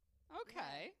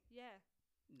 Okay. Yeah.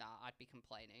 Nah, I'd be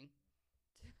complaining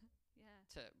Yeah.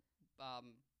 to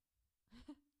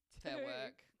fair Dude.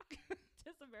 work.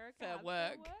 Does America Fair have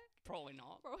work. fair work? Probably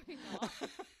not. Probably not.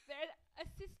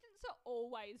 Assistants are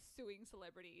always suing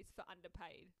celebrities for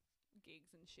underpaid gigs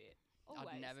and shit.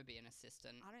 Always. I'd never be an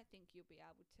assistant. I don't think you'll be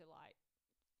able to like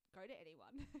go to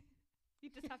anyone. You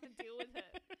just have to deal with it.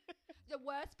 The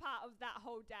worst part of that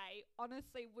whole day,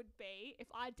 honestly, would be if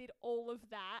I did all of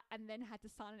that and then had to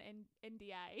sign an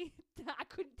NDA. I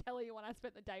couldn't tell anyone I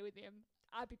spent the day with him.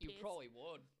 I'd be You pissed. probably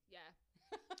would. Yeah.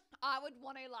 I would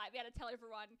want to like be able to tell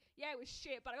everyone, yeah, it was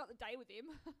shit, but I got the day with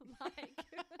him. Like,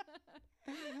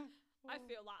 I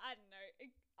feel like I don't know.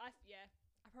 I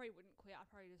probably wouldn't quit. I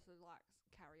probably just would like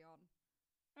carry on.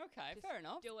 Okay, Just fair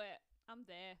enough. Do it. I'm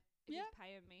there. If Yeah. he's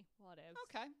paying me, whatever.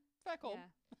 Okay, fair call.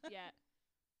 Yeah. Yeah.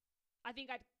 I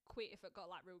think I'd quit if it got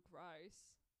like real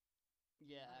gross.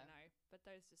 Yeah. I don't know, but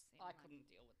those just seem I like couldn't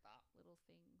deal with that. little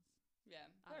things. Yeah,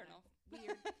 I fair don't know. enough.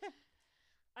 Weird.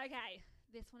 Okay,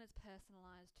 this one is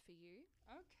personalized for you.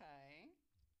 Okay.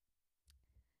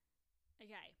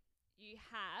 Okay, you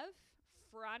have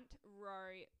front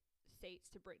row seats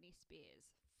to Britney Spears.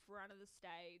 Front of the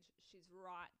stage, she's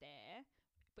right there,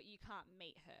 but you can't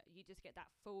meet her. You just get that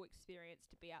full experience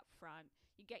to be up front.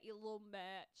 You get your little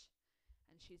merch,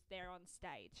 and she's there on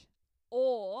stage.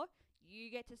 Or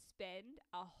you get to spend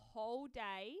a whole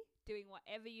day doing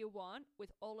whatever you want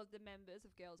with all of the members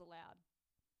of Girls Aloud.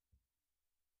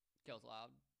 Girls Aloud.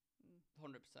 Mm.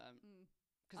 100%. Mm.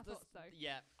 I Cause thought so.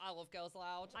 Yeah, I love Girls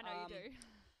Aloud. I know you do.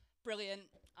 Brilliant.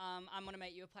 I'm gonna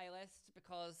make you a playlist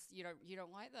because you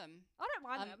don't like them. I don't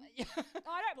mind them. Yeah.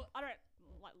 I don't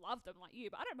like love them like you,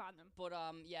 but I don't mind them. But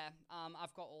yeah.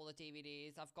 I've got all the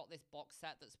DVDs. I've got this box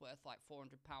set that's worth like £400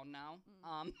 now.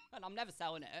 And I'm never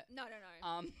selling it. No.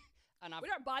 And We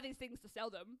don't buy these things to sell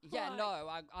them. yeah, Like,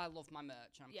 no, I love my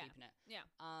merch and I'm Yeah. keeping it. Yeah.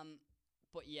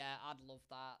 But yeah, I'd love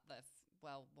that.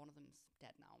 Well, one of them's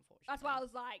dead now, unfortunately. That's why I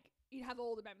was like, you'd have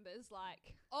all the members,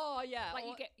 like Oh yeah. like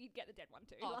or- you'd get the dead one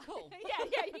too. Oh, like, cool. yeah,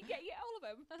 you get all of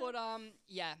them. But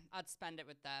yeah, I'd spend it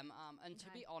with them. And to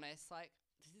Okay. be honest, like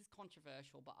this is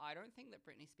controversial, but I don't think that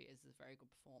Britney Spears is a very good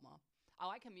performer. I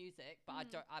like her music, but I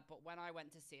don't. But when I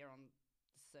went to see her on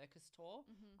the circus tour,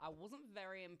 I wasn't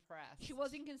very impressed. She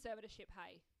was in conservatorship,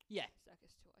 hey. Yeah.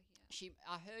 Circus tour, yeah.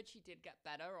 I heard she did get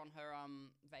better on her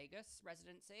Vegas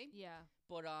residency, Yeah.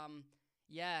 but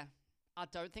yeah, I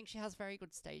don't think she has very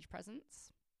good stage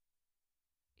presence.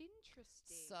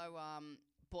 Interesting. So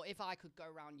but if I could go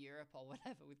around Europe or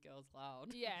whatever with Girls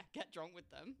Loud, Yeah. get drunk with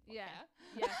them, fuck Yeah.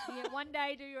 yeah. Yeah. One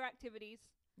day do your activities.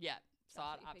 Yeah, so That's I'd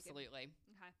what you're thinking. absolutely.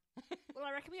 Okay. Well,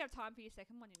 I reckon we have time for your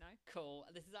second one, you know. Cool.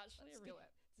 This is actually Let's do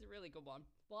it. This is a really good one.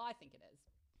 Well, I think it is.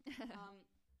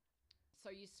 So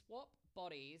you swap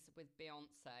bodies with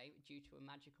Beyonce due to a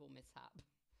magical mishap.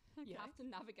 You have to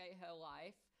navigate her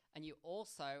life, and you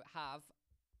also have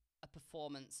a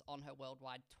performance on her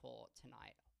worldwide tour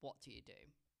tonight. What do you do?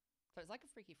 So it's like a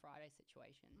Freaky Friday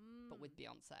situation, but with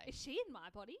Beyonce. Is she in my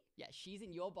body? Yeah, she's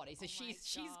in your body, so Oh my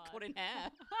she's God. cutting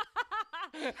hair.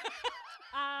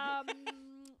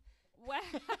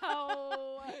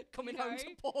 Well, Coming you home know.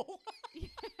 to Paul.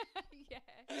 Yeah.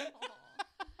 Aw.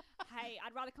 Hey,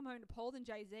 I'd rather come home to Paul than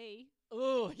Jay-Z.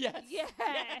 Oh, yes. Yeah.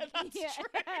 That's yeah. true.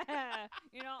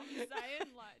 You know what I'm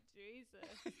saying? Like,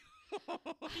 Jesus.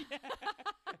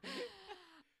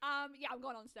 Yeah, I'm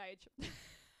going on stage.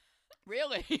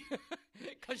 Really?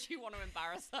 Because you want to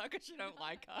embarrass her because you don't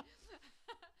like her.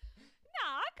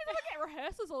 Nah, because if I get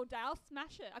rehearsals all day, I'll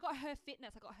smash it. I got her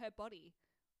fitness. I got her body.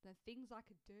 The things I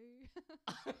could do.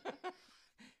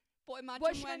 But imagine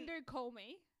What she when... gonna do? Call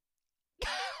me?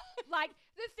 Like,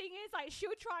 the thing is, like,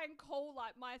 she'll try and call,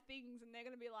 like, my things, and they're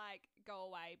gonna be like, go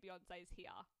away, Beyonce's here.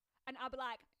 And I'll be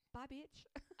like, bye, bitch.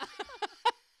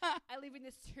 I live in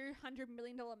this $200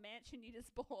 million mansion you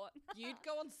just bought. You'd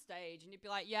go on stage and you'd be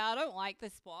like, yeah, I don't like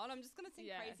this one. I'm just going to sing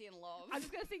Yeah. Crazy in Love. I'm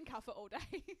just gonna sing Cuff It all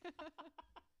day.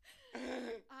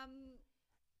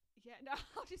 Yeah, no,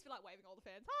 I'll just be like waving all the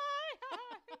fans.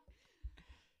 Hi.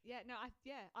 Yeah, no,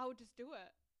 I would just do it.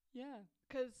 Yeah.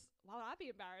 Because why would I be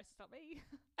embarrassed? It's not me.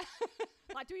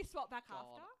 Like, do we swap back God.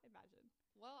 after? Imagine.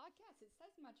 Well, I guess it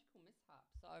says magical mishap,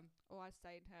 so... Or I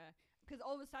stayed her. Because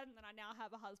all of a sudden, then I now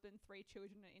have a husband, 3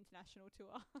 children, an international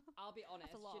tour. I'll be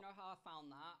honest, a do lot. you know how I found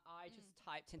that? I just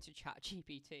typed into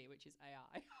ChatGPT, which is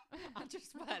AI. I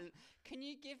just went, can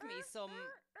you give me some...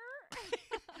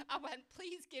 I went,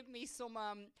 please give me some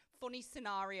funny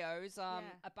scenarios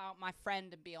about my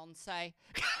friend and Beyonce.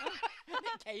 And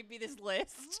it gave me this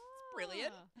list. It's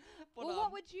brilliant. But, Well,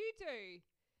 what would you do?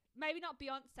 Maybe not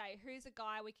Beyonce. Who's a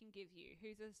guy we can give you?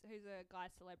 Who's a guy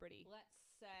celebrity? let's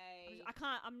say... I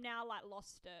can't. I'm now like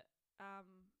lost it.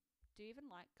 Do you even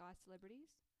like guy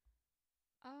celebrities?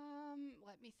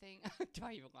 Let me think. Do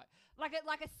I even like...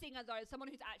 Like a singer though, someone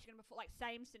who's actually gonna perform. Like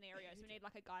same scenarios. We need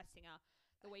like a guy singer.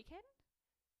 The Weeknd.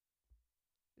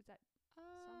 Is that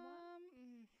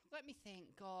let me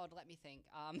think. God, let me think.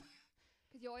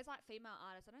 because you always like female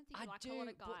artists? I don't think I you like do, a lot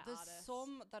of guy but there's artists.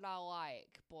 some that I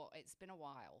like, but it's been a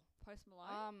while. Post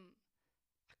Malone,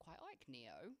 I quite like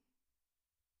Neo.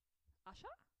 Usher.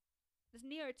 Does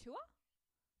Neo tour?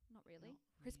 Not really.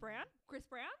 Chris Brown. Chris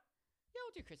Brown. Yeah,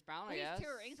 I'll do Chris Brown, Well, I guess. he's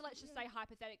touring. So let's just say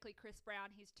hypothetically, Chris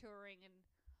Brown. He's touring and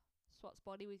swaps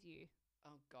body with you.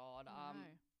 Oh God. No.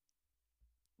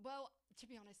 Well, to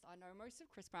be honest, I know most of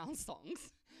Chris Brown's songs,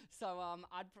 so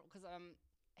because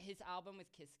his album with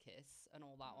Kiss Kiss and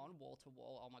all that one, Wall to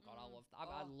Wall. Oh my God, I love that.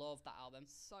 I love that album.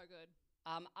 So good.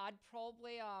 I'd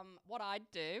probably what I'd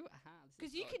do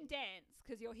Because you can dance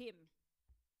because you're him.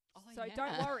 Oh, So yeah.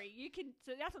 don't worry. You can.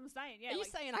 So that's what I'm saying. Yeah. Are you like,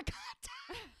 saying I can't?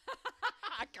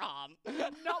 I can't.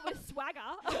 not with swagger.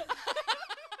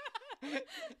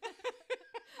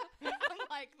 I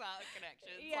like that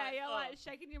connection. It's Yeah, like, you're oh. like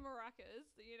shaking your maracas,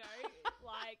 you know,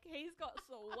 like he's got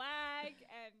swag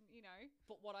and, you know.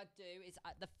 But what I'd do is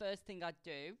the first thing I'd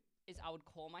do is I would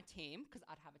call my team because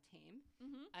I'd have a team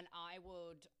and I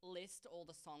would list all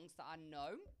the songs that I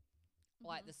know,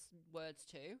 like the words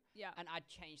to, Yeah. and I'd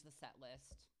change the set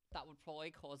list. That would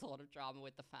probably cause a lot of drama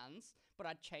with the fans, but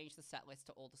I'd change the set list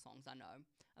to all the songs I know,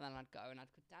 and then I'd go and I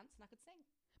could dance and I could sing.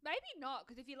 Maybe not,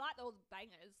 because if you like all the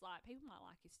bangers, like people might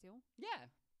like you still. Yeah.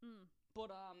 But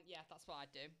yeah, that's what I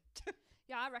do.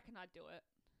 Yeah, I reckon I'd do it.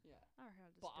 Yeah. I reckon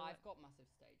I'd just But do I've it. got massive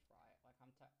stage fright. Like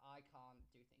I can't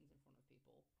do things in front of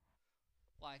people.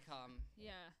 Like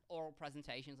Yeah. oral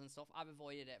presentations and stuff. I've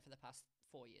avoided it for the past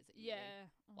 4 years at uni. Yeah.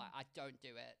 Like I don't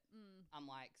do it. Mm. I'm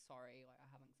like, sorry, like I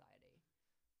have anxiety.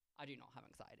 I do not have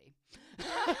anxiety.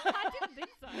 I didn't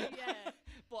think so. Yeah.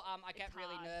 But I get It's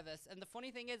really hard. nervous. And the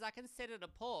funny thing is I can sit at a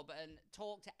pub and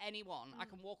talk to anyone. I Mm.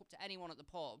 can walk up to anyone at the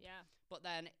pub. Yeah. But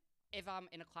then if I'm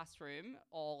in a classroom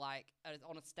or like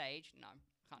on a stage, no,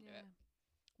 can't do Yeah. it.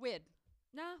 Weird.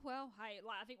 Nah, well, hey,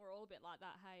 like I think we're all a bit like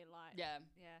that. Hey, like Yeah.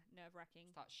 nerve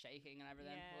wracking. Start shaking and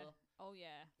everything. Yeah. Ugh. Oh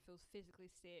yeah, feels physically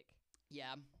sick.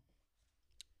 Yeah.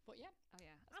 But yeah, Oh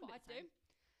yeah, that's what I do.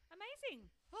 Amazing.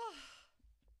 Oh,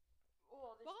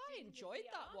 But I enjoyed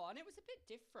that one. It was a bit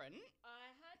different.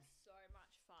 I had so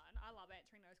much fun. I love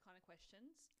answering those kind of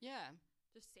questions. Yeah.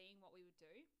 Just seeing what we would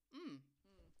do. Mm.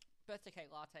 Birthday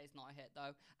cake latte is not a hit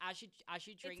though. As you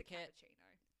drink it's a it,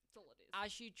 cappuccino. That's all it is.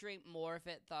 as you drink more of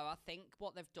it though, I think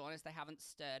what they've done is they haven't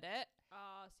stirred it.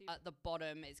 So At the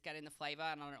bottom, it's getting the flavour,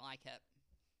 and I don't like it.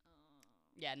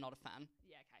 Yeah, not a fan.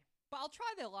 yeah, okay. But I'll try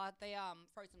the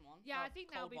frozen one. Yeah, Well, I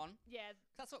think that'll cold be one. yeah.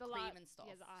 'Cause that's got the cream li- and stuff.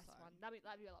 Yeah, the ice so one. That'd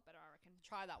be a lot better, I reckon.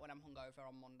 Try that when I'm hungover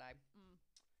on Monday.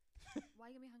 Why are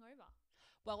you gonna be hungover?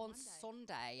 Well, on Monday.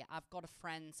 Sunday, I've got a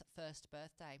friend's first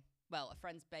birthday. Well, a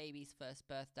friend's baby's first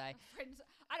birthday. Friends,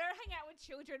 I don't hang out with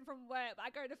children from work, but I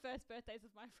go to first birthdays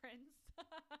with my friends.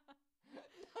 No,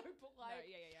 but No,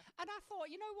 yeah. And I thought,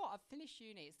 you know what? I've finished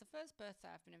uni. It's the first birthday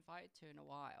I've been invited to in a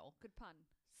while. Good pun.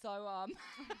 So,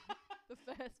 The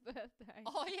first birthday.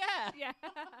 oh yeah. Yeah.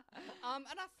 And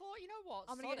I thought, you know what?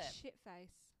 I'm Sod gonna get it. shit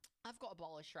face. I've got a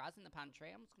bottle of Shiraz in the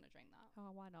pantry. I'm just gonna drink that.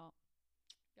 Oh, why not?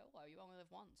 YOLO, you only live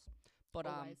once. But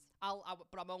Always.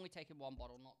 but I'm only taking one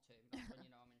bottle, not two. That's when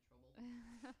you know I'm in trouble.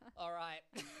 All right.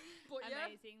 But yeah.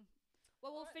 Amazing.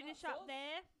 Well, we'll Alright, finish that's up us.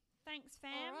 there. Thanks,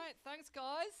 fam. All right. Thanks,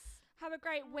 guys. Have a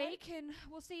great Alright. week, and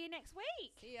we'll see you next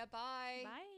week. See ya. Bye. Bye.